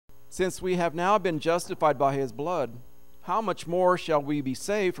Since we have now been justified by his blood, how much more shall we be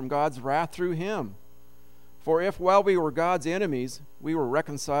saved from God's wrath through him? For if while we were God's enemies, we were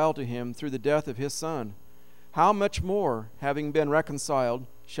reconciled to him through the death of his Son, how much more, having been reconciled,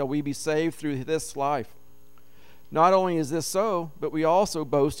 shall we be saved through this life? Not only is this so, but we also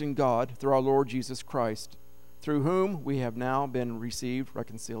boast in God through our Lord Jesus Christ, through whom we have now been received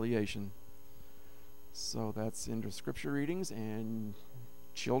reconciliation. So that's into scripture readings, and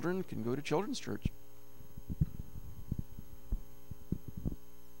children can go to children's church.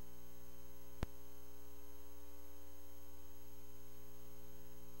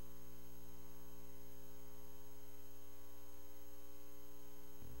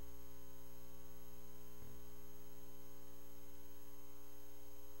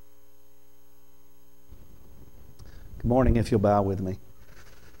 Good morning, if you'll bow with me.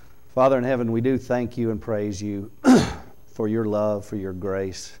 Father in heaven, we do thank you and praise you for your love, for your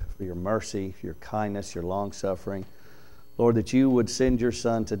grace, for your mercy, for your kindness, your long-suffering. Lord, that you would send your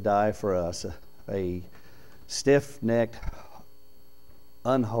Son to die for us, a stiff-necked,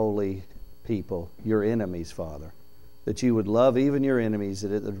 unholy people, your enemies, Father. That you would love even your enemies,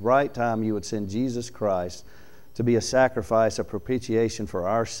 that at the right time you would send Jesus Christ to be a sacrifice, a propitiation for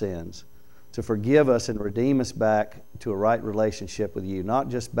our sins, to forgive us and redeem us back to a right relationship with you, not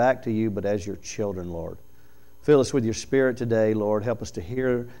just back to you, but as your children, Lord. Fill us with your Spirit today, Lord. Help us to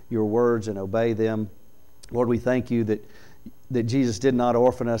hear your words and obey them. Lord, we thank you that Jesus did not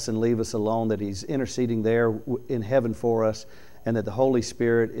orphan us and leave us alone, that he's interceding there in heaven for us, and that the Holy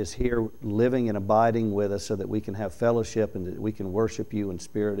Spirit is here living and abiding with us so that we can have fellowship and that we can worship you in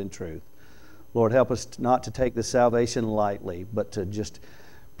spirit and truth. Lord, help us not to take this salvation lightly, but to just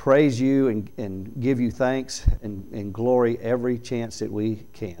praise you and give you thanks and glory every chance that we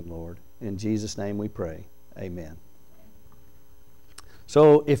can, Lord. In Jesus' name we pray. Amen.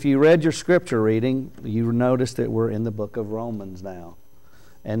 So if you read your scripture reading, you notice that we're in the book of Romans now.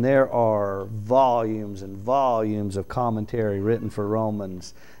 And there are volumes and volumes of commentary written for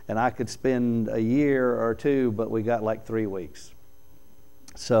Romans. And I could spend a year or two, but we got like 3 weeks.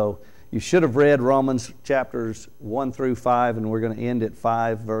 So you should have read Romans chapters 1 through 5, and we're going to end at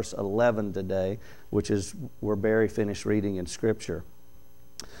 5 verse 11 today, which is where Barry finished reading in Scripture.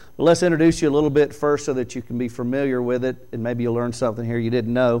 Well, let's introduce you a little bit first so that you can be familiar with it, and maybe you'll learn something here you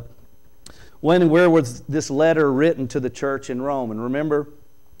didn't know. When and where was this letter written to the church in Rome? And remember,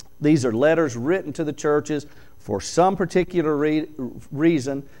 these are letters written to the churches for some particular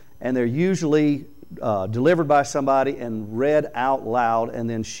reason, and they're usually delivered by somebody and read out loud and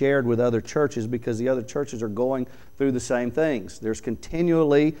then shared with other churches because the other churches are going through the same things. There's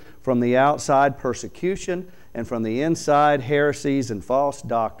continually from the outside persecution and from the inside heresies and false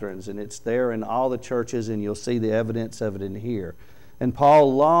doctrines, and it's there in all the churches, and you'll see the evidence of it in here. And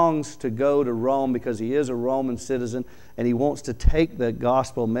Paul longs to go to Rome because he is a Roman citizen, and he wants to take the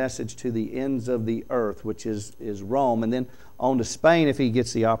gospel message to the ends of the earth, which is Rome, and then on to Spain if he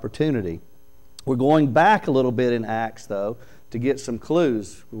gets the opportunity. We're going back a little bit in Acts, though, to get some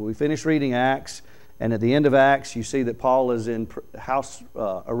clues. We finished reading Acts, and at the end of Acts, you see that Paul is in house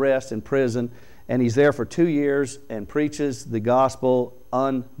arrest in prison, and he's there for 2 years and preaches the gospel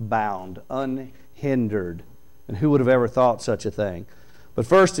unbound, unhindered. And who would have ever thought such a thing? But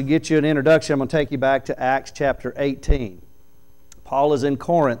first, to get you an introduction, I'm going to take you back to Acts chapter 18. Paul is in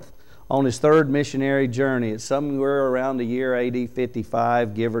Corinth on his third missionary journey. It's somewhere around the year AD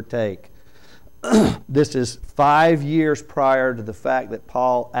 55, give or take. This is 5 years prior to the fact that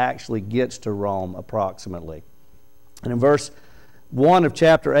Paul actually gets to Rome, approximately. And in verse 1 of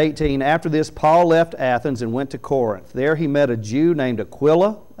chapter 18, after this, Paul left Athens and went to Corinth. There he met a Jew named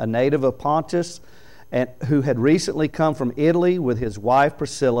Aquila, a native of Pontus, and who had recently come from Italy with his wife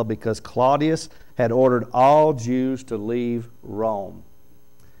Priscilla because Claudius had ordered all Jews to leave Rome.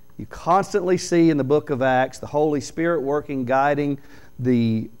 You constantly see in the book of Acts the Holy Spirit working, guiding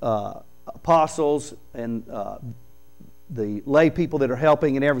the apostles and the lay people that are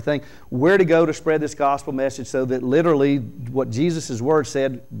helping and everything, where to go to spread this gospel message so that literally what Jesus' word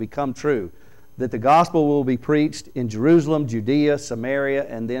said become true. That the gospel will be preached in Jerusalem, Judea, Samaria,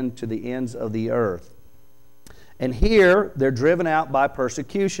 and then to the ends of the earth. And here, they're driven out by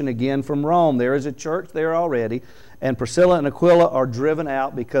persecution again from Rome. There is a church there already, and Priscilla and Aquila are driven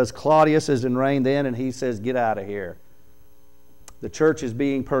out because Claudius is in reign then, and he says, get out of here. The church is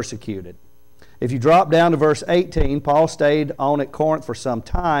being persecuted. If you drop down to verse 18, Paul stayed on at Corinth for some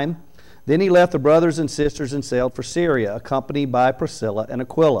time. Then he left the brothers and sisters and sailed for Syria, accompanied by Priscilla and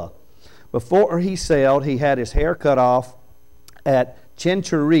Aquila. Before he sailed, he had his hair cut off at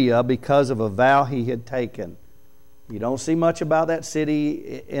Cenchrea because of a vow he had taken. You don't see much about that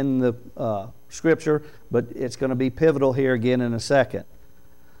city in the Scripture, but it's going to be pivotal here again in a second.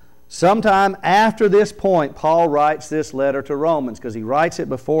 Sometime after this point, Paul writes this letter to Romans, because he writes it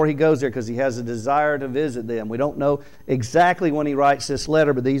before he goes there because he has a desire to visit them. We don't know exactly when he writes this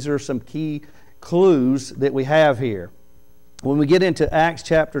letter, but these are some key clues that we have here. When we get into Acts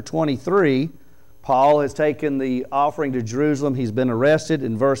chapter 23, Paul has taken the offering to Jerusalem. He's been arrested.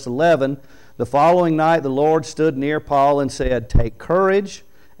 In verse 11, the following night the Lord stood near Paul and said, "Take courage,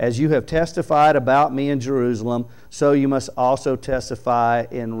 as you have testified about me in Jerusalem, so you must also testify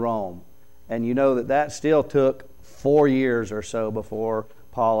in Rome." And you know that still took 4 years or so before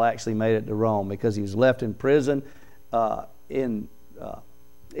Paul actually made it to Rome, because he was left in prison in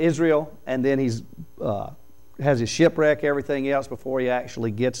Israel, and then he's has his shipwreck, everything else, before he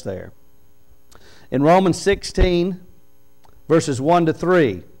actually gets there. In Romans 16, verses 1 to 3,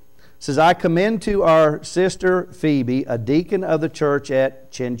 it says, "I commend to our sister Phoebe, a deacon of the church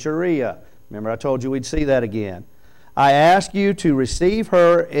at Cenchrea." Remember, I told you we'd see that again. "I ask you to receive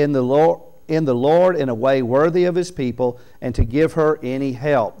her in the Lord in a way worthy of His people, and to give her any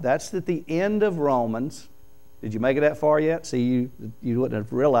help." That's at the end of Romans. Did you make it that far yet? See, you wouldn't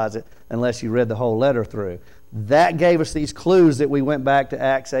have realized it unless you read the whole letter through. That gave us these clues that we went back to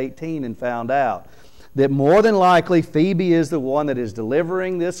Acts 18 and found out. That more than likely Phoebe is the one that is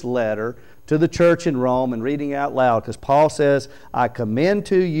delivering this letter to the church in Rome and reading out loud, because Paul says, "I commend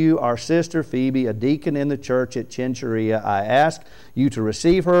to you our sister Phoebe, a deacon in the church at Cenchrea. I ask you to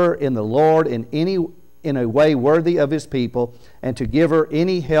receive her in the Lord in a way worthy of His people, and to give her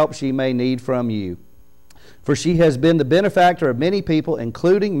any help she may need from you. For she has been the benefactor of many people,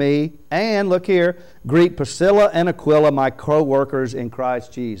 including me, and," look here, "greet Priscilla and Aquila, my co-workers in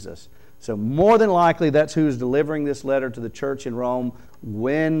Christ Jesus." So more than likely that's who's delivering this letter to the church in Rome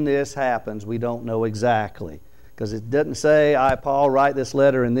when this happens. We don't know exactly, because it doesn't say, "I, Paul, write this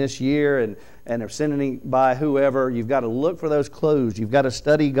letter in this year and are sending it by whoever." You've got to look for those clues. You've got to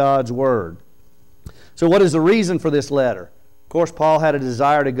study God's Word. So what is the reason for this letter? Of course, Paul had a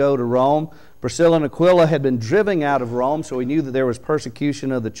desire to go to Rome. Priscilla and Aquila had been driven out of Rome, so he knew that there was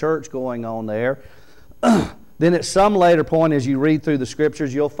persecution of the church going on there. Then at some later point, as you read through the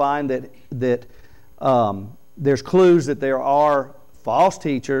Scriptures, you'll find that there's clues that there are false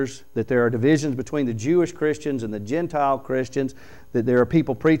teachers, that there are divisions between the Jewish Christians and the Gentile Christians, that there are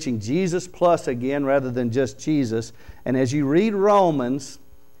people preaching Jesus plus again rather than just Jesus. And as you read Romans,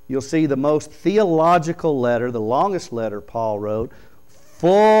 you'll see the most theological letter, the longest letter Paul wrote,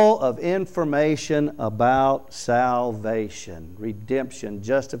 full of information about salvation, redemption,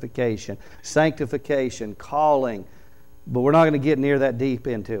 justification, sanctification, calling. But we're not going to get near that deep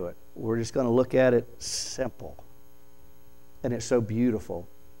into it. We're just going to look at it simple. And it's so beautiful,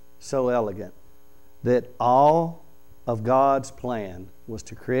 so elegant, that all of God's plan was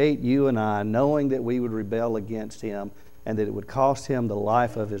to create you and I, knowing that we would rebel against Him and that it would cost Him the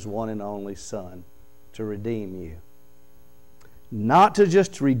life of His one and only Son to redeem you. Not to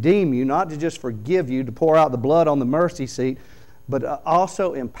just redeem you, not to just forgive you, to pour out the blood on the mercy seat, but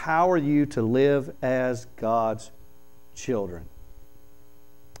also empower you to live as God's children.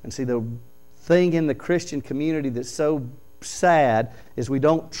 And see, the thing in the Christian community that's so sad is we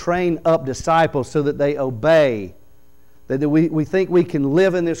don't train up disciples so that they obey. That we think we can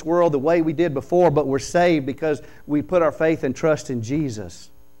live in this world the way we did before, but we're saved because we put our faith and trust in Jesus.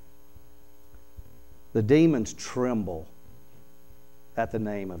 The demons tremble at the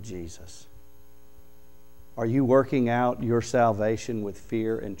name of Jesus. Are you working out your salvation with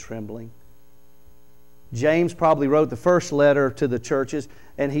fear and trembling? James probably wrote the first letter to the churches,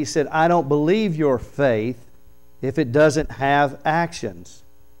 and he said, "I don't believe your faith if it doesn't have actions."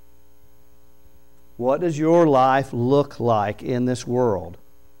 What does your life look like in this world?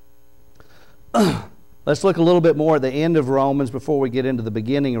 Let's look a little bit more at the end of Romans before we get into the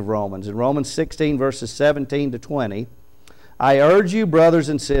beginning of Romans. In Romans 16, verses 17 to 20, "I urge you, brothers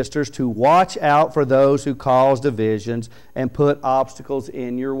and sisters, to watch out for those who cause divisions and put obstacles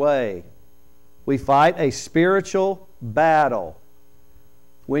in your way." We fight a spiritual battle.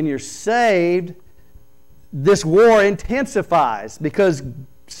 When you're saved, this war intensifies because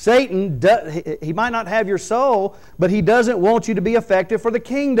Satan, he might not have your soul, but he doesn't want you to be effective for the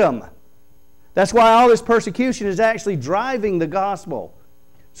kingdom. That's why all this persecution is actually driving the gospel.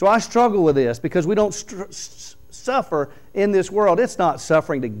 So I struggle with this because we don't suffer in this world. It's not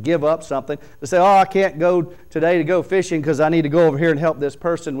suffering to give up something, to say, "Oh, I can't go today to go fishing because I need to go over here and help this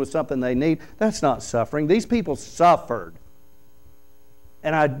person with something they need." That's not suffering. These people suffered.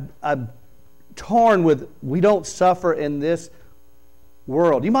 And I'm torn with, we don't suffer in this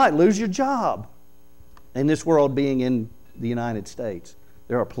world. You might lose your job. In this world, being in the United States,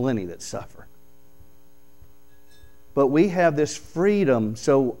 there are plenty that suffer. But we have this freedom,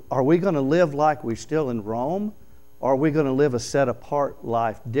 so are we going to live like we're still in Rome? Or are we going to live a set-apart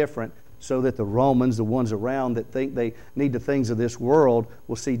life different so that the Romans, the ones around that think they need the things of this world,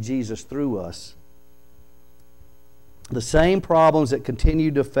 will see Jesus through us? The same problems that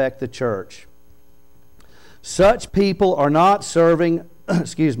continue to affect the church. Such people are not serving,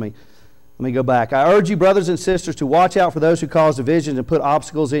 excuse me, let me go back. I urge you, brothers and sisters, to watch out for those who cause divisions and put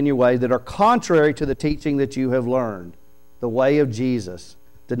obstacles in your way that are contrary to the teaching that you have learned, the way of Jesus,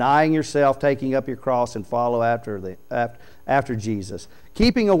 denying yourself, taking up your cross, and follow after Jesus,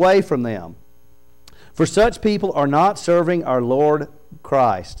 keeping away from them. For such people are not serving our Lord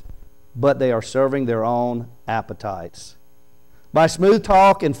Christ, but they are serving their own appetites. By smooth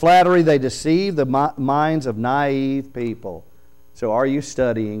talk and flattery, they deceive the minds of naive people. So are you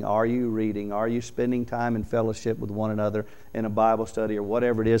studying? Are you reading? Are you spending time in fellowship with one another in a Bible study or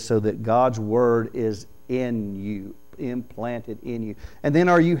whatever it is so that God's Word is in you, implanted in you? And then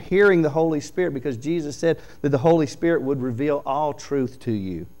are you hearing the Holy Spirit? Because Jesus said that the Holy Spirit would reveal all truth to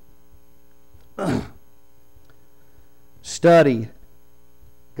you. Study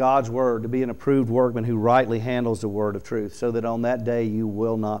God's Word to be an approved workman who rightly handles the Word of truth, so that on that day you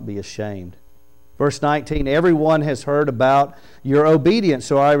will not be ashamed. Verse 19, everyone has heard about your obedience,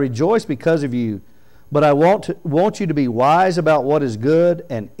 so I rejoice because of you. But I want you to be wise about what is good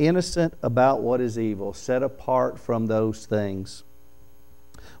and innocent about what is evil, set apart from those things.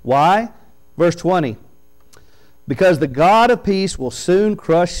 Why? Verse 20, because the God of peace will soon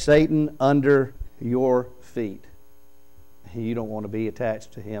crush Satan under your feet. You don't want to be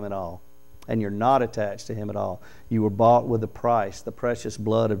attached to him at all. And you're not attached to him at all. You were bought with a price, the precious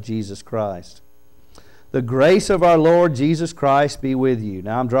blood of Jesus Christ. The grace of our Lord Jesus Christ be with you.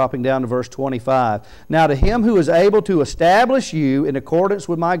 Now I'm dropping down to verse 25. Now to him who is able to establish you in accordance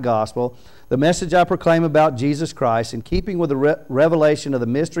with my gospel, the message I proclaim about Jesus Christ, in keeping with the revelation of the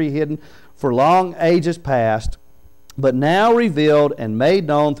mystery hidden for long ages past, but now revealed and made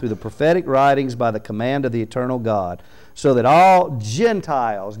known through the prophetic writings by the command of the eternal God, so that all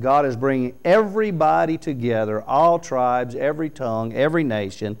Gentiles, God is bringing everybody together, all tribes, every tongue, every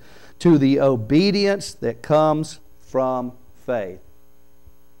nation, to the obedience that comes from faith.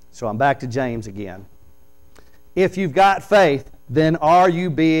 So I'm back to James again. If you've got faith, then are you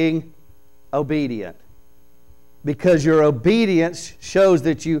being obedient? Because your obedience shows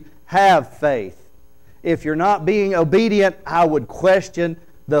that you have faith. If you're not being obedient, I would question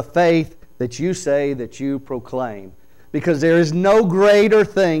the faith that you say that you proclaim. Because there is no greater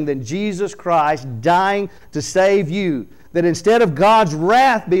thing than Jesus Christ dying to save you. That instead of God's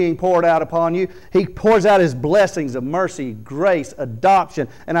wrath being poured out upon you, He pours out His blessings of mercy, grace, adoption,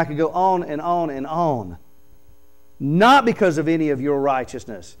 and I could go on and on and on. Not because of any of your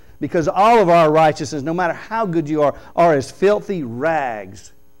righteousness, because all of our righteousness, no matter how good you are as filthy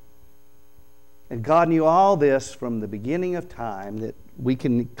rags. And God knew all this from the beginning of time, that we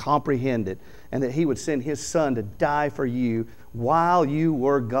can comprehend it, and that He would send His Son to die for you while you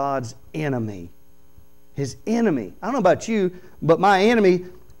were God's enemy. His enemy. I don't know about you, but my enemy,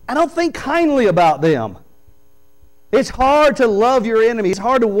 I don't think kindly about them. It's hard to love your enemy. It's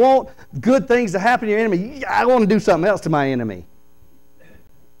hard to want good things to happen to your enemy. I want to do something else to my enemy.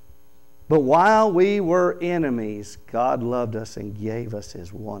 But while we were enemies, God loved us and gave us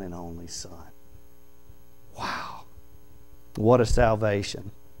His one and only Son. Wow. What a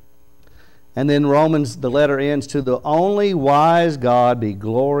salvation. And then Romans, the letter ends, to the only wise God be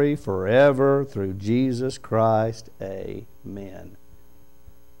glory forever through Jesus Christ. Amen.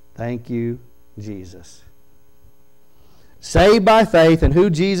 Thank you, Jesus. Saved by faith in who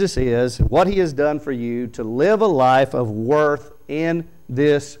Jesus is, what He has done for you, to live a life of worth in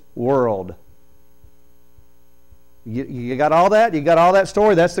this world. You got all that? You got all that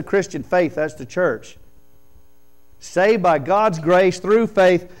story? That's the Christian faith. That's the church. Saved by God's grace through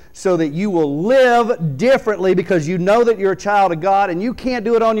faith so that you will live differently because you know that you're a child of God and you can't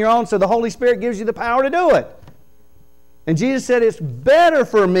do it on your own, so the Holy Spirit gives you the power to do it. And Jesus said, it's better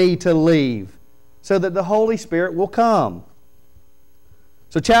for me to leave so that the Holy Spirit will come.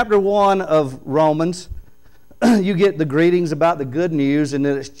 So chapter 1 of Romans, you get the greetings about the good news, and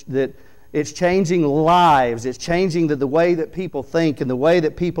that it's changing lives. It's changing the way that people think and the way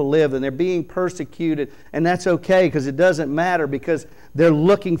that people live, and they're being persecuted. And that's okay, because it doesn't matter, because they're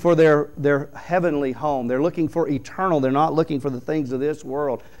looking for their heavenly home. They're looking for eternal. They're not looking for the things of this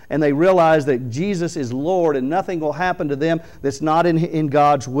world. And they realize that Jesus is Lord and nothing will happen to them that's not in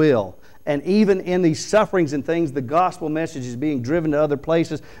God's will. And even in these sufferings and things, the gospel message is being driven to other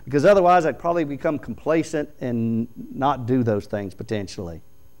places, because otherwise I'd probably become complacent and not do those things potentially.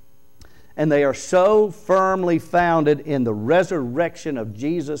 And they are so firmly founded in the resurrection of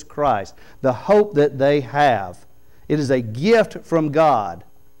Jesus Christ, the hope that they have. It is a gift from God.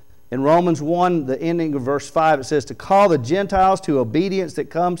 In Romans 1, the ending of verse 5, it says, to call the Gentiles to obedience that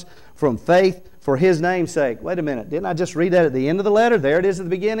comes from faith for His name's sake. Wait a minute, didn't I just read that at the end of the letter? There it is at the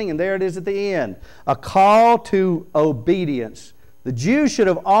beginning, and there it is at the end. A call to obedience. The Jews should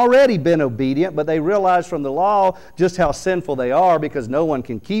have already been obedient, but they realized from the law just how sinful they are, because no one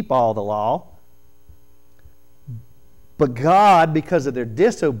can keep all the law. But God, because of their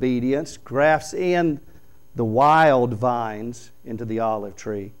disobedience, grafts in the wild vines into the olive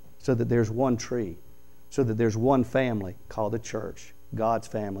tree, so that there's one tree, so that there's one family called the church, God's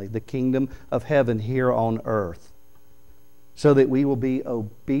family, the kingdom of heaven here on earth, so that we will be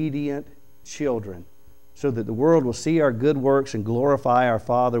obedient children, so that the world will see our good works and glorify our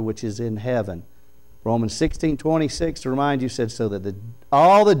Father which is in heaven. Romans 16:26, to remind you, said, so that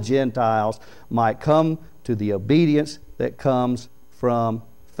all the Gentiles might come to the obedience that comes from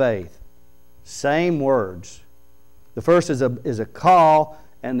faith. Same words. The first is a call,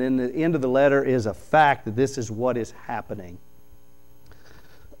 and then the end of the letter is a fact that this is what is happening.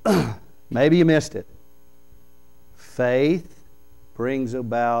 Maybe you missed it. Faith brings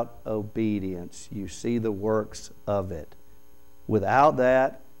about obedience. You see the works of it. Without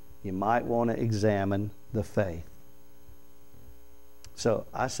that, you might want to examine the faith. So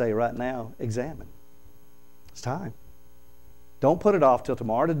I say right now, examine. It's time. Don't put it off till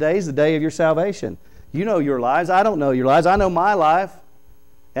tomorrow. Today's the day of your salvation. You know your lives. I don't know your lives. I know my life.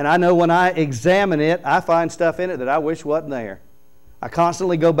 And I know when I examine it, I find stuff in it that I wish wasn't there. I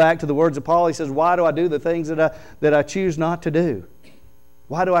constantly go back to the words of Paul. He says, why do I do the things that I choose not to do?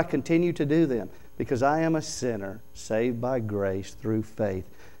 Why do I continue to do them? Because I am a sinner saved by grace through faith.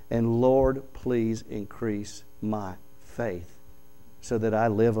 And Lord, please increase my faith so that I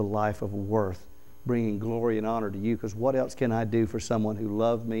live a life of worth, bringing glory and honor to you. Because what else can I do for someone who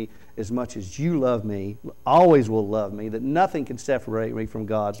loved me as much as you love me, always will love me, that nothing can separate me from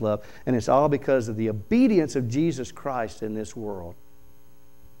God's love? And it's all because of the obedience of Jesus Christ in this world.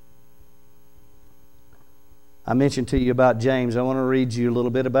 I mentioned to you about James. I want to read you a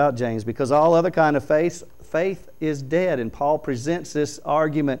little bit about James, because all other kind of faith is dead. And Paul presents this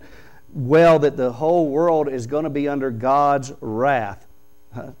argument well, that the whole world is going to be under God's wrath.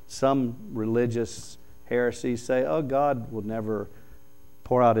 Some religious heresies say, oh, God will never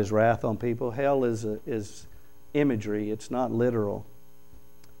pour out His wrath on people. Hell is imagery. It's not literal.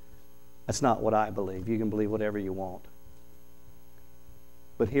 That's not what I believe. You can believe whatever you want.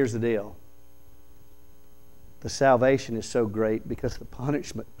 But here's the deal. The salvation is so great because the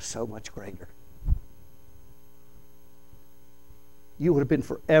punishment was so much greater. You would have been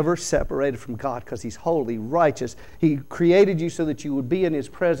forever separated from God because He's holy, righteous. He created you so that you would be in His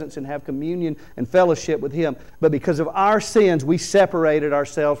presence and have communion and fellowship with Him. But because of our sins, we separated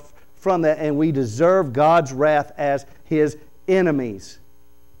ourselves from that, and we deserve God's wrath as His enemies.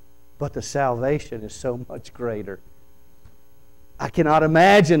 But the salvation is so much greater. I cannot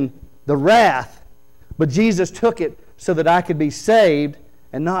imagine the wrath. But Jesus took it so that I could be saved,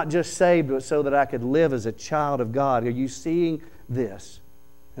 and not just saved, but so that I could live as a child of God. Are you seeing this?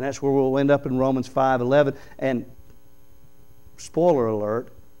 And that's where we'll end up in Romans 5:11. And spoiler alert,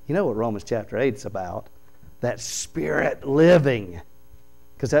 you know what Romans chapter 8 is about. That spirit living.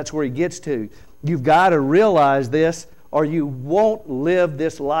 Because that's where he gets to. You've got to realize this, or you won't live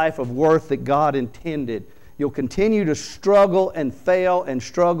this life of worth that God intended. You'll continue to struggle and fail and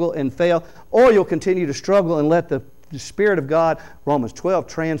struggle and fail, or you'll continue to struggle and let the Spirit of God, Romans 12,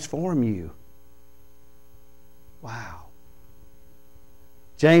 transform you. Wow.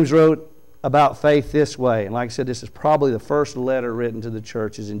 James wrote about faith this way, and like I said, this is probably the first letter written to the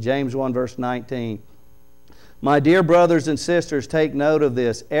churches. In James 1, verse 19, my dear brothers and sisters, take note of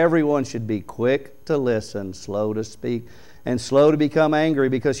this. Everyone should be quick to listen, slow to speak, and slow to become angry,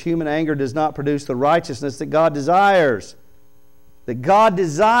 because human anger does not produce the righteousness that God desires. That God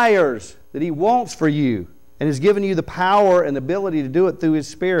desires, that He wants for you, and has given you the power and the ability to do it through His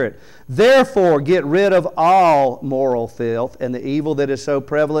Spirit. Therefore, get rid of all moral filth and the evil that is so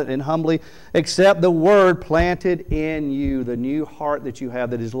prevalent, and humbly accept the word planted in you, the new heart that you have,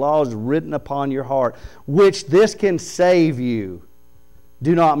 that His law is written upon your heart, which this can save you.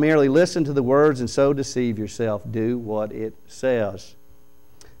 Do not merely listen to the words and so deceive yourself. Do what it says.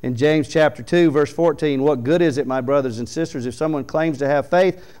 In James chapter 2, verse 14, what good is it, my brothers and sisters, if someone claims to have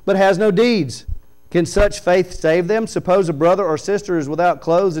faith but has no deeds? Can such faith save them? Suppose a brother or sister is without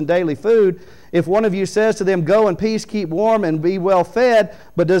clothes and daily food. If one of you says to them, "Go in peace, keep warm, and be well fed,"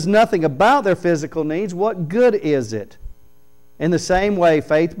 but does nothing about their physical needs, what good is it? In the same way,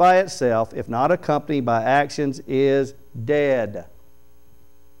 faith by itself, if not accompanied by actions, is dead.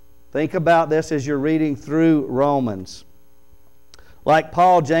 Think about this as you're reading through Romans. Like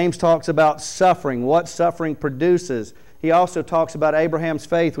Paul, James talks about suffering, what suffering produces. He also talks about Abraham's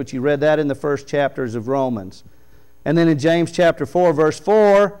faith, which you read that in the first chapters of Romans. And then in James chapter 4, verse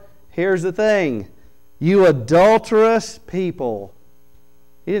 4, here's the thing. You adulterous people.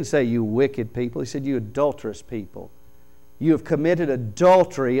 He didn't say you wicked people. He said you adulterous people. You have committed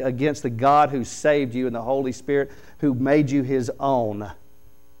adultery against the God who saved you and the Holy Spirit who made you His own.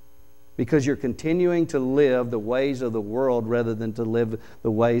 Because you're continuing to live the ways of the world rather than to live the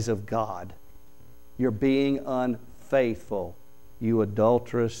ways of God. You're being unfaithful, you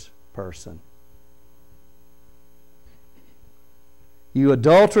adulterous person. You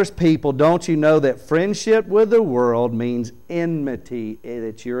adulterous people, don't you know that friendship with the world means enmity,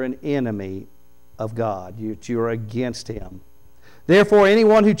 that you're an enemy of God, you're against Him. Therefore,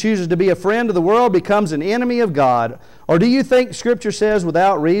 anyone who chooses to be a friend of the world becomes an enemy of God. Or do you think Scripture says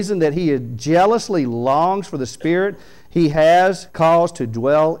without reason that He jealously longs for the Spirit He has caused to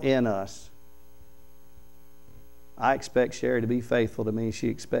dwell in us? I expect Sherry to be faithful to me. She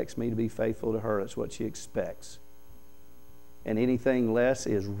expects me to be faithful to her. That's what she expects. And anything less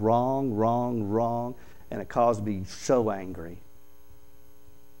is wrong, wrong, wrong, and it causes me so angry.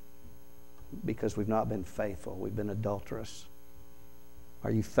 Because we've not been faithful. We've been adulterous.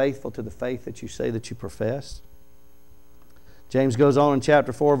 Are you faithful to the faith that you say that you profess? James goes on in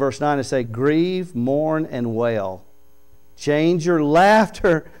chapter 4, verse 9 to say, grieve, mourn, and wail. Change your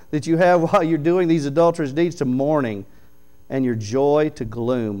laughter that you have while you're doing these adulterous deeds to mourning, and your joy to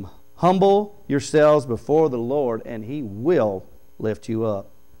gloom. Humble yourselves before the Lord, and He will lift you up.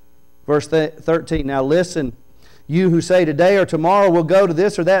 Verse 13, now listen, you who say today or tomorrow we'll go to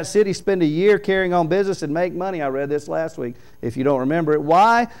this or that city, spend a year carrying on business and make money. I read this last week, if you don't remember it.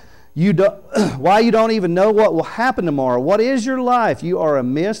 Why you don't even know what will happen tomorrow? What is your life? You are a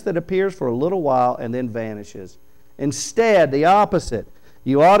mist that appears for a little while and then vanishes. Instead, the opposite.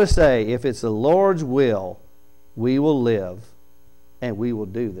 You ought to say, if it's the Lord's will, we will live and we will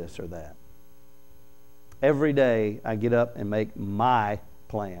do this or that. Every day I get up and make my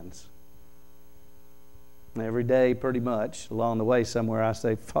plans. Every day, pretty much, along the way somewhere, I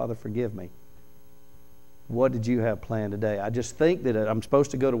say, Father, forgive me. What did you have planned today? I just think that I'm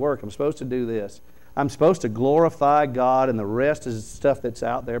supposed to go to work. I'm supposed to do this. I'm supposed to glorify God, and the rest is stuff that's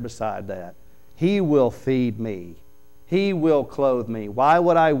out there beside that. He will feed me. He will clothe me. Why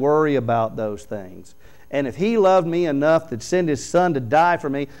would I worry about those things? And if He loved me enough to send His Son to die for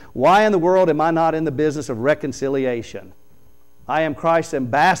me, why in the world am I not in the business of reconciliation? I am Christ's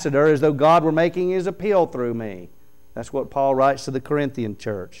ambassador as though God were making His appeal through me. That's what Paul writes to the Corinthian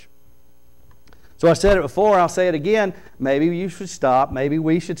church. So I said it before, I'll say it again. Maybe you should stop, maybe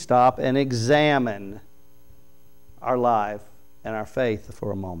we should stop and examine our life and our faith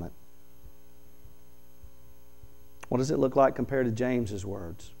for a moment. What does it look like compared to James's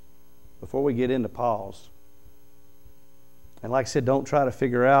words? Before we get into Paul's. And like I said, don't try to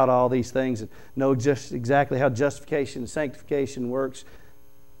figure out all these things and know just exactly how justification and sanctification works.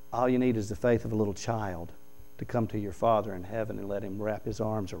 All you need is the faith of a little child to come to your Father in heaven and let Him wrap His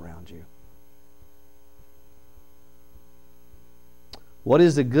arms around you. What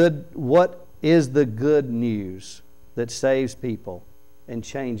is the good news that saves people and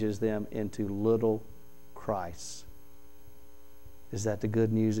changes them into little Christs? Is that the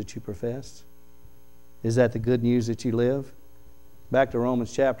good news that you profess? Is that the good news that you live? Back to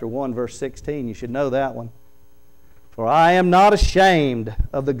Romans chapter 1, verse 16. You should know that one. For I am not ashamed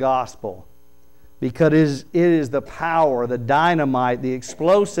of the gospel, because it is the power, the dynamite, the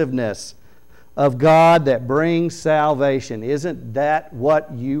explosiveness of God that brings salvation. Isn't that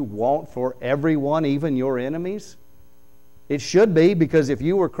what you want for everyone, even your enemies? It should be, because if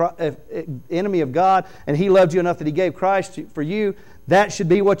you were an enemy of God and He loved you enough that He gave Christ for you, that should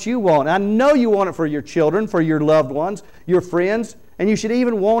be what you want. I know you want it for your children, for your loved ones, your friends, and you should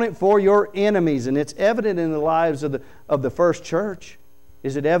even want it for your enemies. And it's evident in the lives of the first church.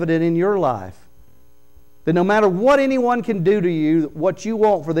 Is it evident in your life? That no matter what anyone can do to you, what you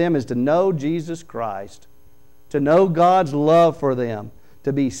want for them is to know Jesus Christ, to know God's love for them,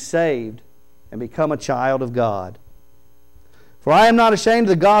 to be saved and become a child of God. For I am not ashamed of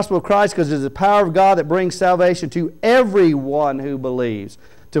the gospel of Christ, because it is the power of God that brings salvation to everyone who believes.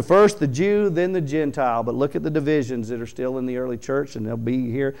 to first the Jew, then the Gentile. But look at the divisions that are still in the early church, and they'll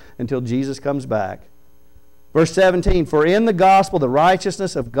be here until Jesus comes back. Verse 17, for in the gospel the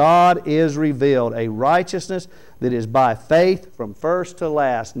righteousness of God is revealed, a righteousness that is by faith from first to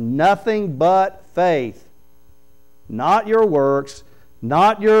last. Nothing but faith. Not your works,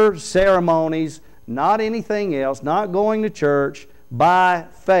 not your ceremonies, not anything else, not going to church, by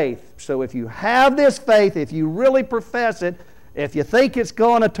faith. So if you have this faith, if you really profess it, if you think it's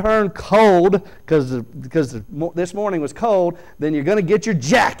going to turn cold, because this morning was cold, then you're going to get your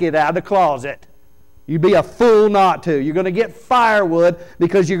jacket out of the closet. You'd be a fool not to. You're going to get firewood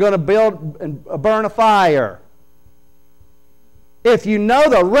because you're going to build and burn a fire. If you know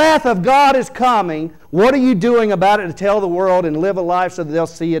the wrath of God is coming, what are you doing about it to tell the world and live a life so that they'll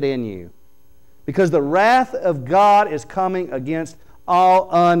see it in you? Because the wrath of God is coming against all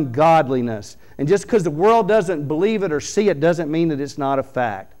ungodliness. And just because the world doesn't believe it or see it doesn't mean that it's not a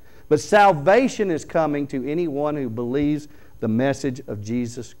fact. But salvation is coming to anyone who believes the message of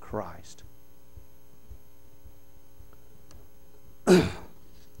Jesus Christ.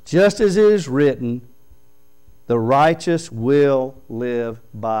 Just as it is written, the righteous will live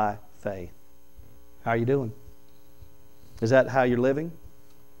by faith. How are you doing? Is that how you're living?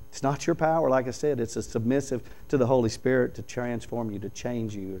 It's not your power, like I said. It's a submissive to the Holy Spirit to transform you, to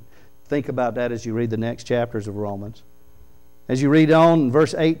change you. Think about that as you read the next chapters of Romans. As you read on in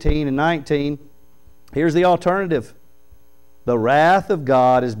verse 18 and 19, here's the alternative. The wrath of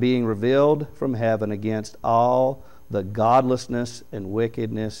God is being revealed from heaven against all the godlessness and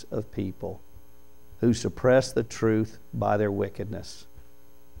wickedness of people who suppress the truth by their wickedness.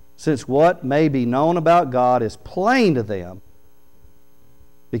 Since what may be known about God is plain to them,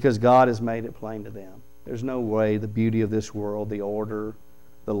 because God has made it plain to them. There's no way the beauty of this world, the order,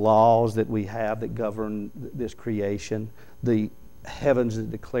 the laws that we have that govern this creation, the heavens that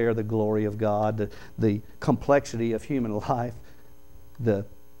declare the glory of God, the complexity of human life, the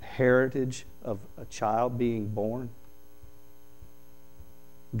heritage of a child being born.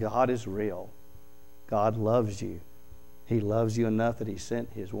 God is real. God loves you. He loves you enough that He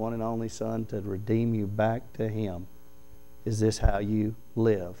sent His one and only Son to redeem you back to Him. Is this how you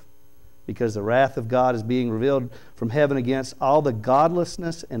live? Because the wrath of God is being revealed from heaven against all the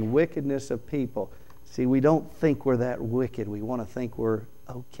godlessness and wickedness of people. See, we don't think we're that wicked. We want to think we're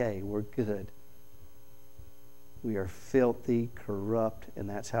okay, we're good. We are filthy, corrupt, and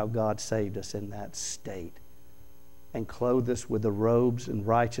that's how God saved us in that state and clothed us with the robes and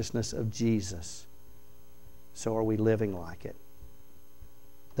righteousness of Jesus. So are we living like it?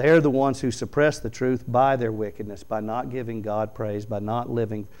 They're the ones who suppress the truth by their wickedness, by not giving God praise, by not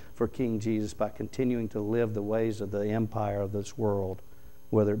living for King Jesus, by continuing to live the ways of the empire of this world,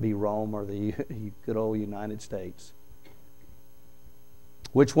 whether it be Rome or the good old United States.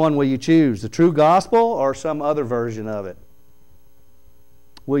 Which one will you choose? The true gospel or some other version of it?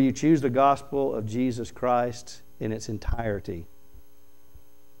 Will you choose the gospel of Jesus Christ in its entirety?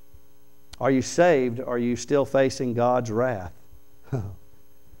 Are you saved? Or are you still facing God's wrath?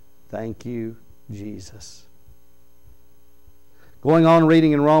 Thank you, Jesus. Going on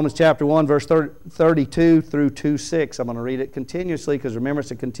reading in Romans chapter 1, verse 32 through 2:6. I'm going to read it continuously because remember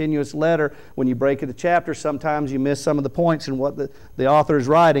it's a continuous letter. When you break into chapters, sometimes you miss some of the points in what the author is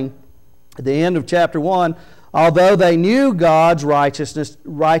writing. At the end of chapter 1, although they knew God's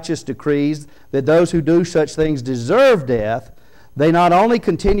righteous decrees that those who do such things deserve death, they not only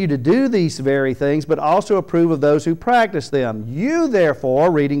continue to do these very things, but also approve of those who practice them. You, therefore,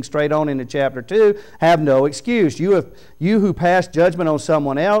 reading straight on into chapter 2, have no excuse. You who pass judgment on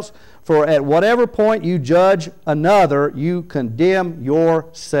someone else, for at whatever point you judge another, you condemn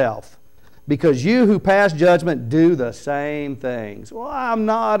yourself. Because you who pass judgment do the same things. Well, I'm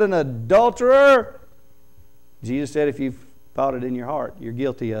not an adulterer. Jesus said if you've thought it in your heart, you're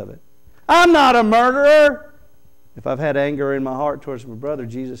guilty of it. I'm not a murderer. If I've had anger in my heart towards my brother,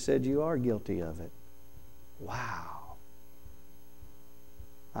 Jesus said you are guilty of it. Wow.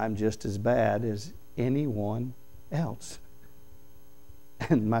 I'm just as bad as anyone else.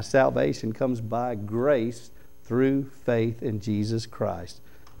 And my salvation comes by grace through faith in Jesus Christ,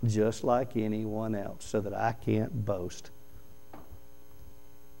 just like anyone else, so that I can't boast.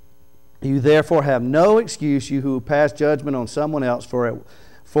 You therefore have no excuse, you who pass judgment on someone else,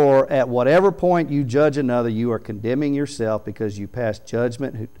 for at whatever point you judge another, you are condemning yourself, because you pass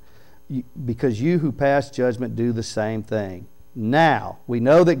judgment. Because you who pass judgment do the same thing. Now we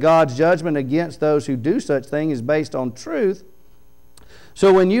know that God's judgment against those who do such things is based on truth.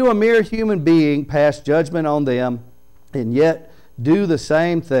 So when you, a mere human being, pass judgment on them and yet do the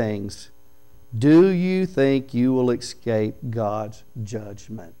same things, Do you think you will escape God's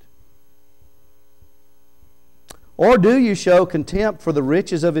judgment? Or do you show contempt for the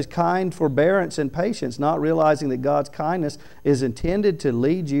riches of His kind forbearance and patience, not realizing that God's kindness is intended to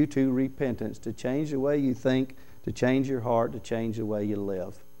lead you to repentance, to change the way you think, to change your heart, to change the way you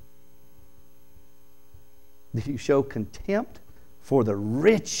live? Do you show contempt for the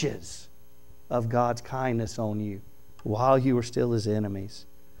riches of God's kindness on you while you are still His enemies?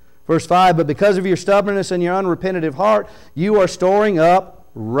 Verse 5, but because of your stubbornness and your unrepentant heart, you are storing up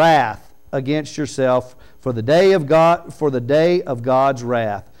wrath against yourself for the day of God's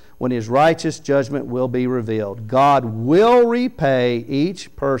wrath, when His righteous judgment will be revealed. God will repay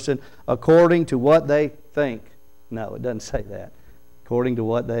each person according to what they think. No, it doesn't say that. According to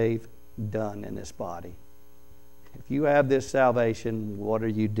what they've done in this body. If you have this salvation, what are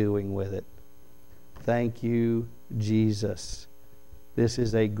you doing with it? Thank you, Jesus. This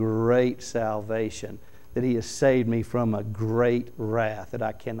is a great salvation, that He has saved me from a great wrath that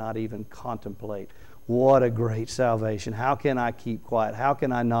I cannot even contemplate. What a great salvation. How can I keep quiet? How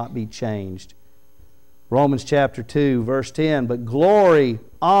can I not be changed? Romans chapter 2, verse 10, but glory,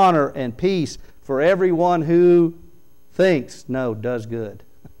 honor, and peace for everyone who thinks, no, does good.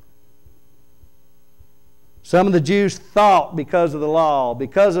 Some of the Jews thought because of the law,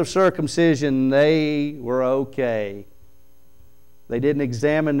 because of circumcision, they were okay. They didn't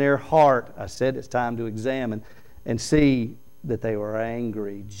examine their heart. I said it's time to examine and see that they were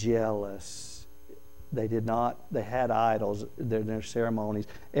angry, jealous. They had idols, their ceremonies,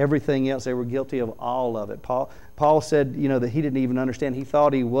 everything else. They were guilty of all of it. Paul said, that he didn't even understand. He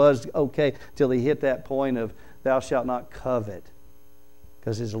thought he was okay till he hit that point of thou shalt not covet,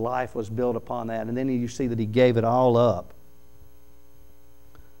 because his life was built upon that. And then you see that he gave it all up.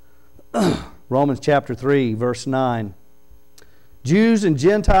 Romans chapter 3, verse 9. Jews and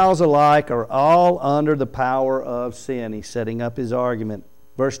Gentiles alike are all under the power of sin. He's setting up his argument.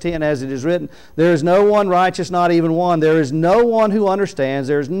 Verse 10, as it is written, there is no one righteous, not even one. There is no one who understands.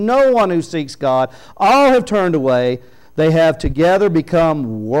 There is no one who seeks God. All have turned away. They have together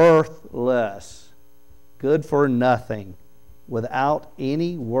become worthless, good for nothing, without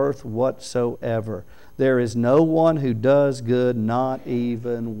any worth whatsoever. There is no one who does good, not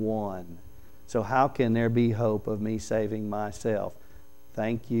even one. So how can there be hope of me saving myself?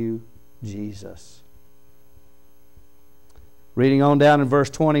 Thank you, Jesus. Reading on down in verse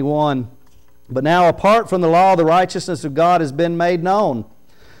 21. But now apart from the law, the righteousness of God has been made known,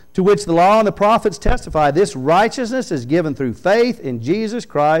 to which the law and the prophets testify. This righteousness is given through faith in Jesus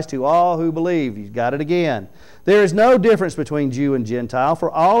Christ to all who believe. You've got it again. There is no difference between Jew and Gentile,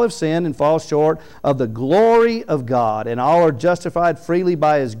 for all have sinned and fall short of the glory of God, and all are justified freely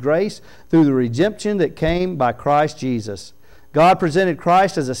by His grace through the redemption that came by Christ Jesus. God presented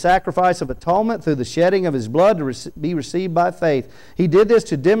Christ as a sacrifice of atonement through the shedding of His blood to be received by faith. He did this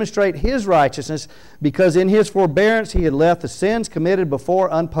to demonstrate His righteousness, because in His forbearance He had left the sins committed before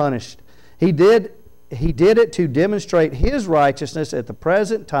unpunished. He did it to demonstrate His righteousness at the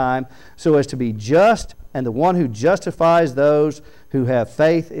present time, so as to be just and the one who justifies those who have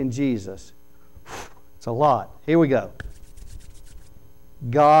faith in Jesus. It's a lot. Here we go.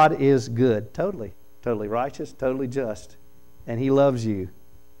 God is good. Totally righteous, totally just. And He loves you.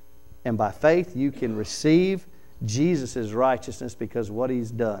 And by faith you can receive Jesus' righteousness because of what He's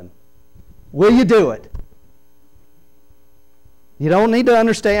done. Will you do it? You don't need to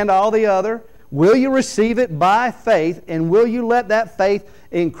understand all the other. Will you receive it by faith, and will you let that faith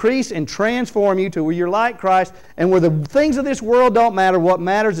increase and transform you to where you're like Christ, and where the things of this world don't matter? What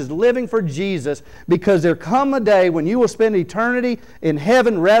matters is living for Jesus, because there come a day when you will spend eternity in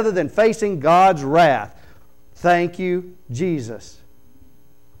heaven rather than facing God's wrath. Thank you, Jesus.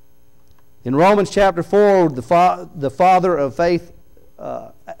 In Romans chapter 4, the father of faith,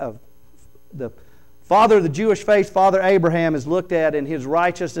 the father of the Jewish faith, Father Abraham, is looked at in his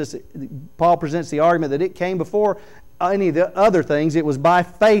righteousness. Paul presents the argument that it came before any of the other things. It was by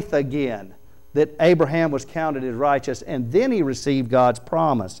faith again that Abraham was counted as righteous, and then he received God's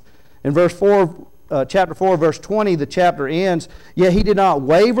promise. In chapter 4, verse 20, the chapter ends, yet he did not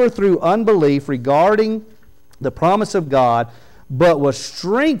waver through unbelief regarding the promise of God, but was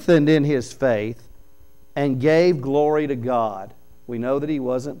strengthened in his faith and gave glory to God. We know that he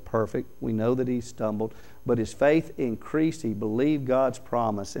wasn't perfect. We know that he stumbled. But his faith increased. He believed God's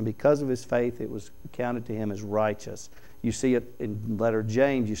promise. And because of his faith, it was counted to him as righteous. You see it in the letter of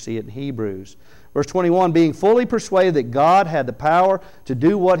James. You see it in Hebrews. Verse 21, being fully persuaded that God had the power to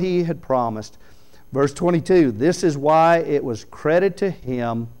do what He had promised. Verse 22, this is why it was credited to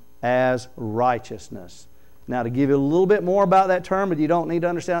him as righteousness. Now, to give you a little bit more about that term, but you don't need to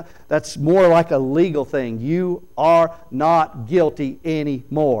understand, that's more like a legal thing. You are not guilty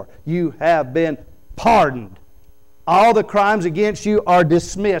anymore. You have been pardoned. All the crimes against you are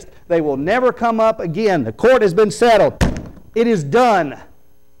dismissed. They will never come up again. The court has been settled. It is done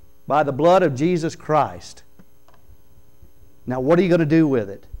by the blood of Jesus Christ. Now, what are you going to do with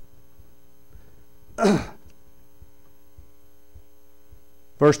it?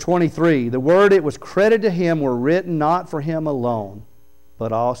 Verse 23, the word it was credited to him were written not for him alone,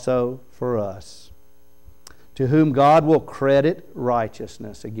 but also for us, to whom God will credit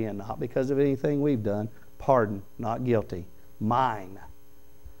righteousness. Again, not because of anything we've done. Pardon, not guilty. Mine.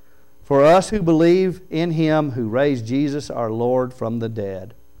 For us who believe in him who raised Jesus our Lord from the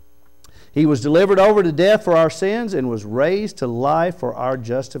dead. He was delivered over to death for our sins and was raised to life for our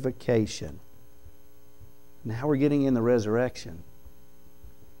justification. Now we're getting in the resurrection.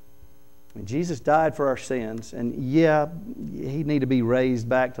 And Jesus died for our sins, and yeah, he needed to be raised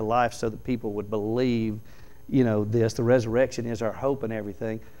back to life so that people would believe, this. The resurrection is our hope and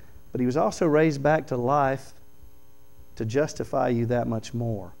everything. But he was also raised back to life to justify you that much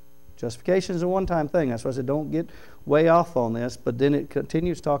more. Justification is a one-time thing. That's why I said don't get way off on this. But then it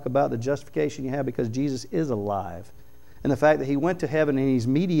continues to talk about the justification you have because Jesus is alive. And the fact that he went to heaven and he's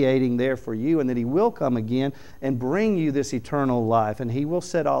mediating there for you, and that he will come again and bring you this eternal life, and he will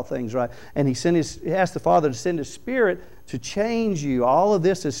set all things right. And he asked the Father to send his Spirit to change you. All of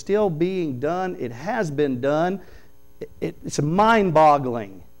this is still being done. It has been done. It's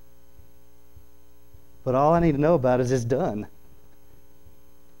mind-boggling. But all I need to know about is it's done.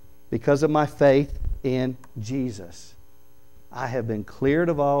 Because of my faith in Jesus, I have been cleared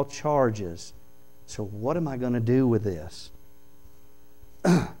of all charges. So what am I going to do with this?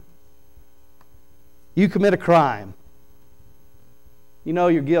 You commit a crime. You know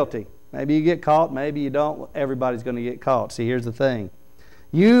you're guilty. Maybe you get caught, maybe you don't. Everybody's going to get caught. See, here's the thing.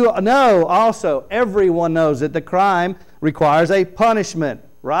 You know also, everyone knows that the crime requires a punishment,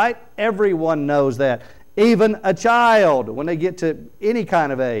 right? Everyone knows that. Even a child, when they get to any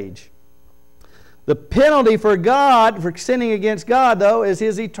kind of age. The penalty for sinning against God, though, is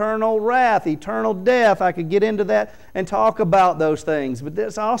his eternal wrath, eternal death. I could get into that and talk about those things. But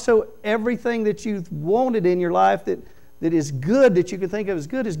there's also everything that you've wanted in your life that is good, that you can think of as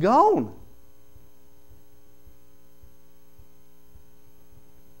good, is gone.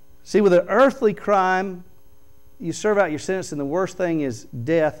 See, with an earthly crime, you serve out your sentence, and the worst thing is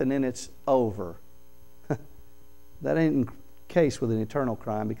death, and then it's over. That ain't the case with an eternal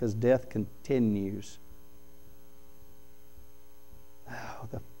crime, because death continues. Oh,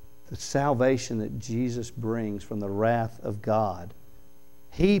 the salvation that Jesus brings from the wrath of God.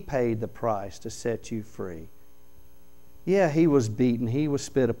 He paid the price to set you free. Yeah, he was beaten, he was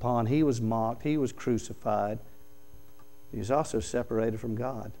spit upon, he was mocked, he was crucified. He was also separated from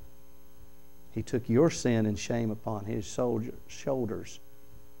God. He took your sin and shame upon his shoulders.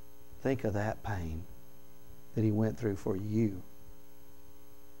 Think of that pain that he went through for you,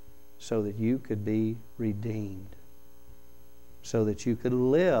 so that you could be redeemed, so that you could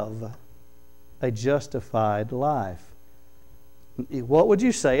live a justified life. What would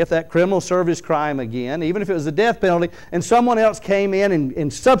you say if that criminal served his crime again, even if it was a death penalty, and someone else came in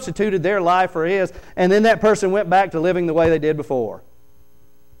and substituted their life for his, and then that person went back to living the way they did before?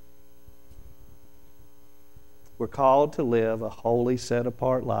 We're called to live a holy,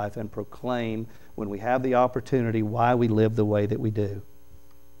 set-apart life and proclaim, when we have the opportunity, why we live the way that we do.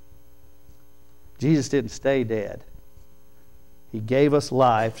 Jesus didn't stay dead. He gave us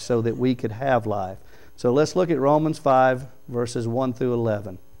life so that we could have life. So let's look at Romans 5, verses 1 through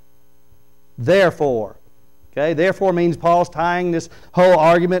 11. Therefore. Okay, therefore means Paul's tying this whole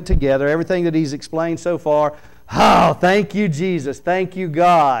argument together. Everything that he's explained so far. Oh, thank you, Jesus. Thank you,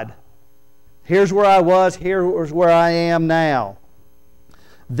 God. Here's where I was. Here's where I am now.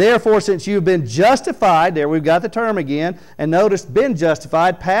 Therefore, since you've been justified, there we've got the term again, and notice been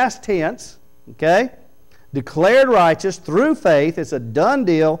justified, past tense, okay? Declared righteous through faith. It's a done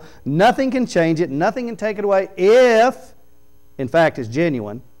deal. Nothing can change it. Nothing can take it away if, in fact, it's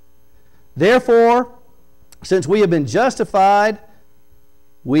genuine. Therefore, since we have been justified,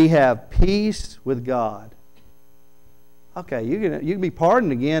 we have peace with God. Okay, you can be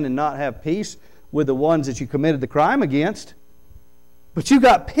pardoned again and not have peace with the ones that you committed the crime against. But you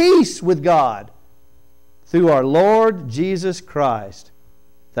got peace with God through our Lord Jesus Christ.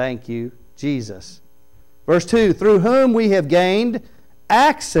 Thank you, Jesus. Verse 2, through whom we have gained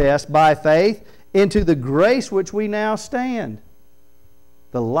access by faith into the grace which we now stand.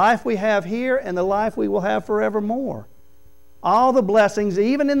 The life we have here and the life we will have forevermore. all the blessings,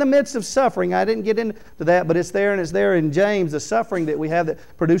 even in the midst of suffering. I didn't get into that, but it's there, and it's there in James, the suffering that we have that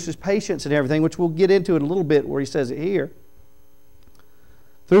produces patience and everything, which we'll get into in a little bit where he says it here.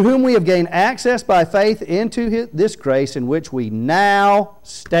 Through whom we have gained access by faith into this grace in which we now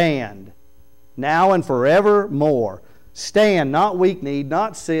stand, now and forevermore. Stand, not weak-kneed,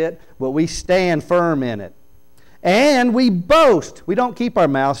 not sit, but we stand firm in it. And we boast. We don't keep our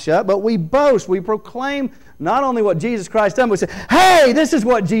mouth shut, but we boast. We proclaim not only what Jesus Christ done, but we say, hey, this is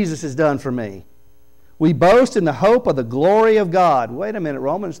what Jesus has done for me. We boast in the hope of the glory of God. Wait a minute,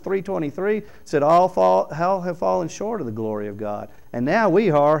 Romans 3:23 said all have fallen short of the glory of God. And now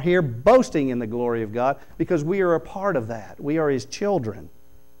we are here boasting in the glory of God because we are a part of that. We are His children.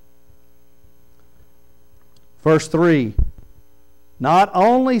 Verse 3, not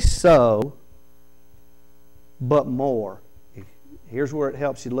only so, but more. Here's where it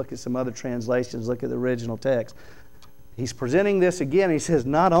helps you look at some other translations, look at the original text. He's presenting this again. He says,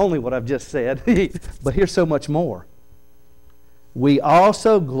 not only what I've just said, but here's so much more. We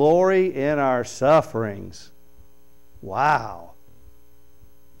also glory in our sufferings. Wow.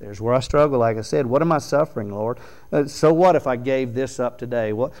 There's where I struggle, like I said. What am I suffering, Lord? So what if I gave this up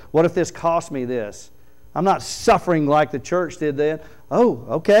today? What if this cost me this? I'm not suffering like the church did then. Oh,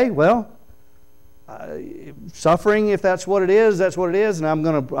 okay, well, suffering, if that's what it is, that's what it is, and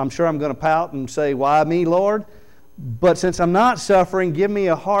I'm sure I'm going to pout and say, why me, Lord? But since I'm not suffering, give me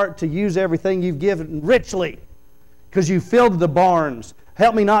a heart to use everything You've given richly, because You filled the barns.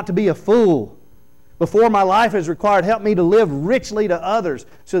 Help me not to be a fool. Before my life is required, help me to live richly to others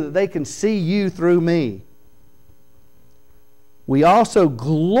so that they can see You through me. We also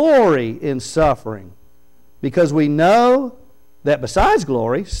glory in suffering, because we know that besides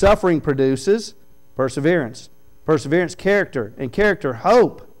glory, suffering produces perseverance. Perseverance, character. And character,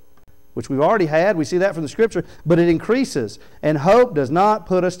 hope, which we've already had. We see that from the Scripture. But it increases. And hope does not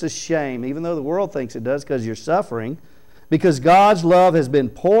put us to shame, even though the world thinks it does because you're suffering, because God's love has been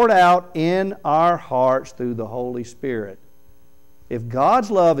poured out in our hearts through the Holy Spirit. If God's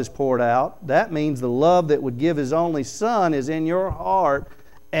love is poured out, that means the love that would give His only Son is in your heart,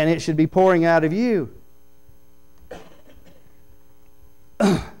 and it should be pouring out of you.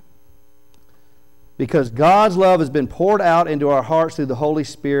 Because God's love has been poured out into our hearts through the Holy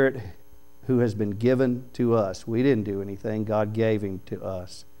Spirit who has been given to us. We didn't do anything. God gave Him to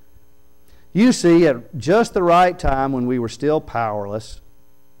us. You see, at just the right time when we were still powerless,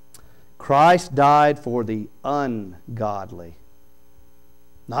 Christ died for the ungodly,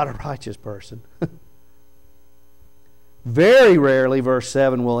 not a righteous person. Very rarely, verse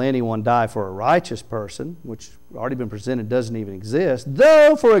 7, will anyone die for a righteous person, which already been presented doesn't even exist.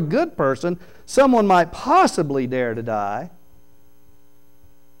 Though for a good person, someone might possibly dare to die.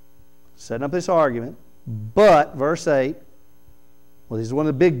 Setting up this argument. But, verse 8, well, this is one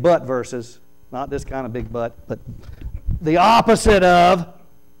of the big but verses. Not this kind of big but the opposite of.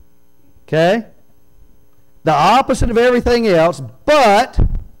 Okay? The opposite of everything else, but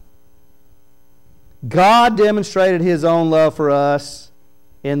God demonstrated His own love for us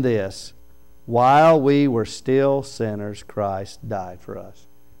in this. While we were still sinners, Christ died for us.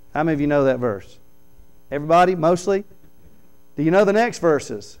 How many of you know that verse? Everybody? Mostly? Do you know the next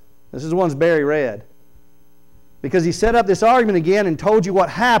verses? This is the ones Barry read. Because he set up this argument again and told you what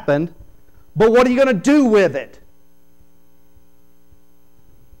happened, but what are you going to do with it?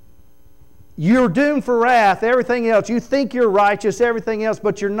 You're doomed for wrath, everything else. You think you're righteous, everything else,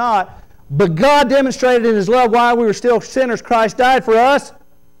 but you're not. But God demonstrated in His love while we were still sinners, Christ died for us. ...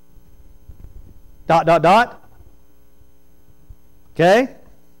 Okay?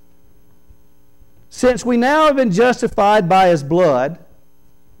 Since we now have been justified by His blood,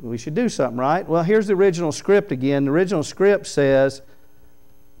 we should do something, right? Well, here's the original script again. The original script says,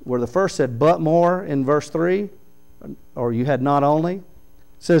 where the first said but more in verse 3, or you had not only, it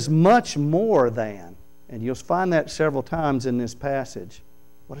says much more than. And you'll find that several times in this passage.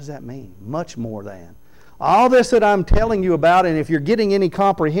 What does that mean? Much more than. All this that I'm telling you about, and if you're getting any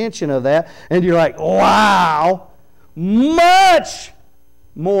comprehension of that, and you're like, wow, much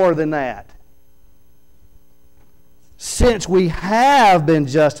more than that. Since we have been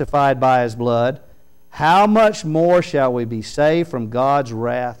justified by His blood, how much more shall we be saved from God's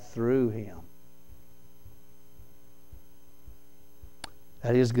wrath through Him?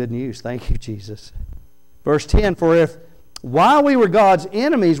 That is good news. Thank you, Jesus. Verse 10, for if while we were God's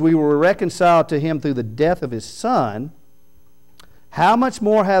enemies, we were reconciled to Him through the death of His Son, how much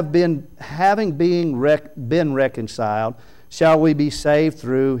more having been reconciled, shall we be saved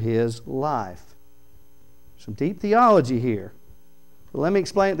through His life? Some deep theology here. But let me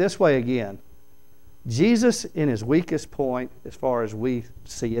explain it this way again. Jesus, in his weakest point, as far as we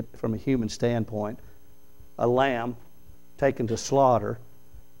see it from a human standpoint, a lamb taken to slaughter,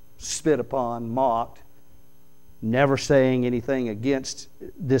 spit upon, mocked, never saying anything against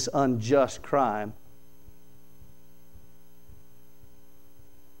this unjust crime,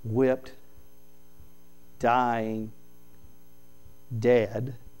 whipped, dying,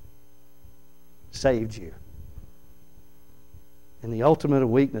 dead, saved you. In the ultimate of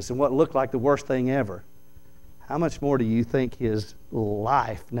weakness and what looked like the worst thing ever, how much more do you think his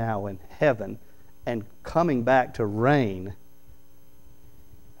life now in heaven and coming back to reign,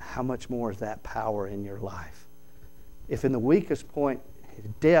 how much more is that power in your life? If in the weakest point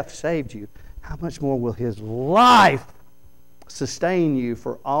death saved you, how much more will his life sustain you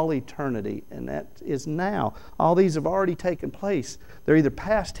for all eternity? And that is now. All these have already taken place. They're either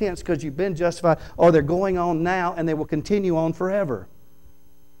past tense because you've been justified, or they're going on now and they will continue on forever.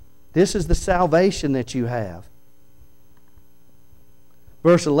 This is the salvation that you have.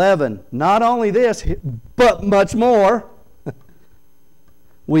 Verse 11, not only this, but much more.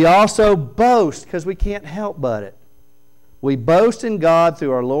 We also boast, because we can't help but it. We boast in God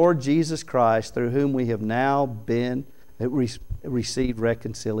through our Lord Jesus Christ, through whom we have now received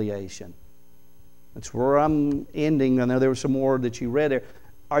reconciliation. That's where I'm ending. I know there was some more that you read there.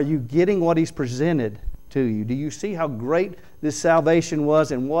 Are you getting what he's presented to you? Do you see how great this salvation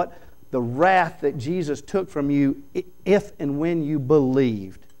was and what the wrath that Jesus took from you if and when you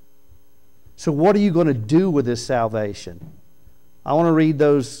believed? So what are you going to do with this salvation? I want to read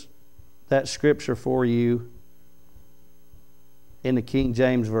that scripture for you in the King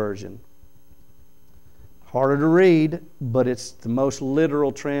James Version. Harder to read, but it's the most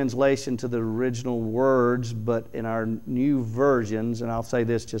literal translation to the original words. But in our new versions, and I'll say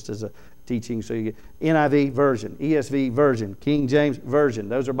this just as a teaching, so you get NIV version, ESV version, King James version.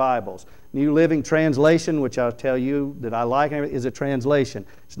 Those are Bibles. New Living Translation, which I'll tell you that I like, is a translation.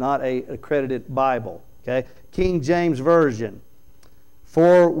 It's not a accredited Bible. Okay, King James version.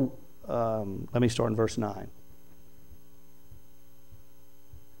 Let me start in verse 9.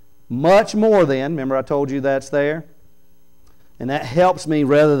 Much more then, remember I told you that's there? And that helps me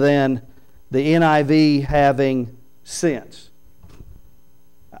rather than the NIV having sense.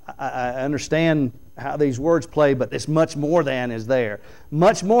 I understand how these words play, but this much more than is there.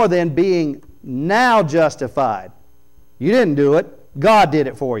 Much more than being now justified. You didn't do it. God did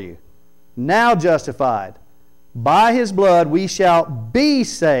it for you. Now justified. By His blood we shall be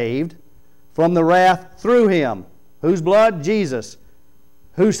saved from the wrath through Him. Whose blood? Jesus.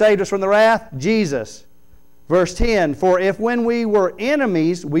 Who saved us from the wrath? Jesus. Verse 10, for if when we were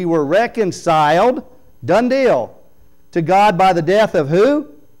enemies, we were reconciled, done deal, to God by the death of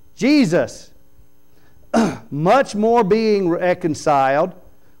who? Jesus. Much more being reconciled,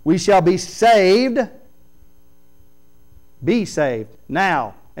 we shall be saved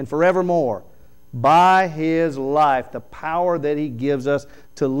now and forevermore by His life, the power that He gives us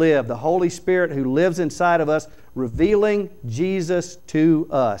to live, the Holy Spirit who lives inside of us, revealing Jesus to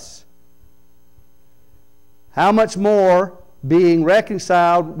us. How much more, being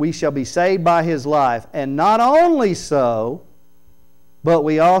reconciled, we shall be saved by His life. And not only so, but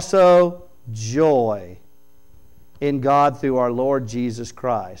we also joy in God through our Lord Jesus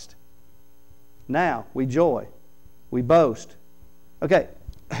Christ. Now, we joy. We boast. Okay,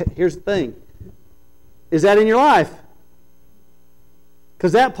 here's the thing. Is that in your life?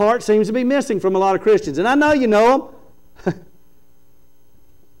 Because that part seems to be missing from a lot of Christians. And I know you know them.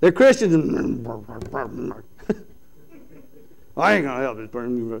 They're Christians. I ain't going to help this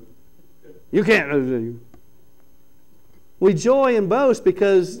person. You can't. We joy and boast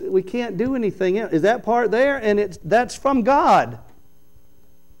because we can't do anything else. Is that part there? And that's from God.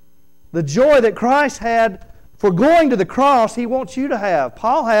 The joy that Christ had for going to the cross, He wants you to have.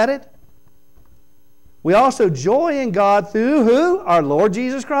 Paul had it. We also joy in God through who? Our Lord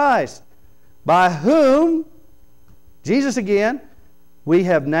Jesus Christ. By whom, Jesus again, we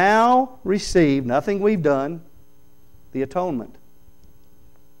have now received, nothing we've done, the atonement.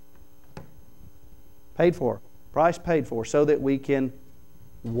 Paid for. Price paid for. So that we can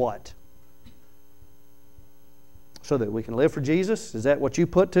what? So that we can live for Jesus? Is that what you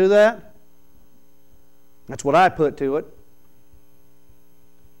put to that? That's what I put to it.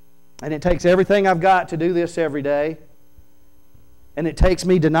 And it takes everything I've got to do this every day. And it takes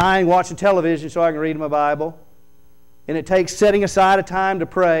me denying watching television so I can read my Bible. And it takes setting aside a time to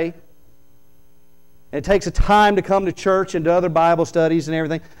pray. And it takes a time to come to church and to other Bible studies and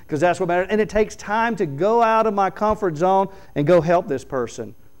everything, because that's what matters. And it takes time to go out of my comfort zone and go help this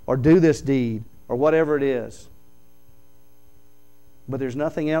person or do this deed or whatever it is. But there's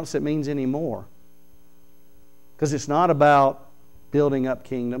nothing else that means any more. Because it's not about building up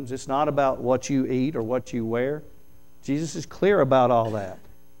kingdoms. It's not about what you eat or what you wear. Jesus is clear about all that.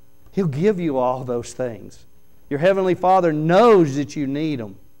 He'll give you all those things. Your Heavenly Father knows that you need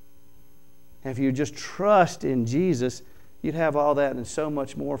them. And if you just trust in Jesus, you'd have all that and so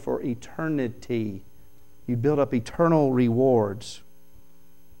much more for eternity. You build up eternal rewards.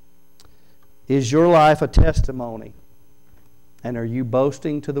 Is your life a testimony? And are you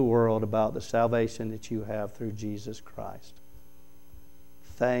boasting to the world about the salvation that you have through Jesus Christ?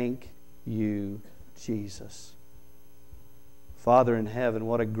 Thank you, Jesus. Father in heaven,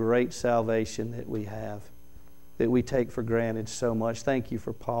 what a great salvation that we have, that we take for granted so much. Thank you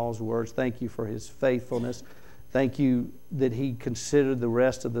for Paul's words. Thank you for his faithfulness. Thank you that he considered the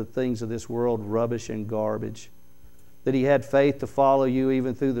rest of the things of this world rubbish and garbage. That he had faith to follow you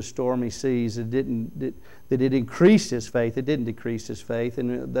even through the stormy seas. That it increased his faith. It didn't decrease his faith.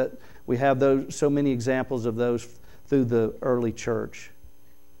 And that we have so many examples of those through the early church.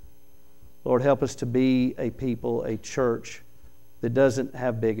 Lord, help us to be a people, a church that doesn't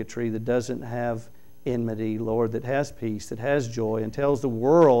have bigotry, that doesn't have enmity, Lord, that has peace, that has joy, and tells the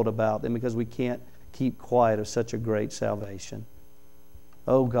world about them, because we can't keep quiet of such a great salvation.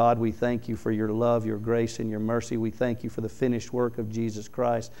 Oh God, we thank you for your love, your grace, and your mercy. We thank you for the finished work of Jesus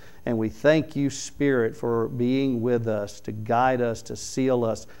Christ. And we thank you, Spirit, for being with us, to guide us, to seal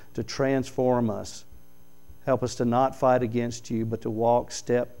us, to transform us. Help us to not fight against you, but to walk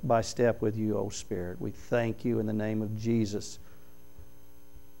step by step with you, O Spirit. We thank you in the name of Jesus.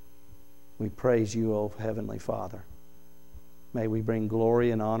 We praise you, O Heavenly Father. May we bring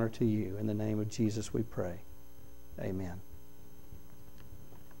glory and honor to you. In the name of Jesus we pray. Amen.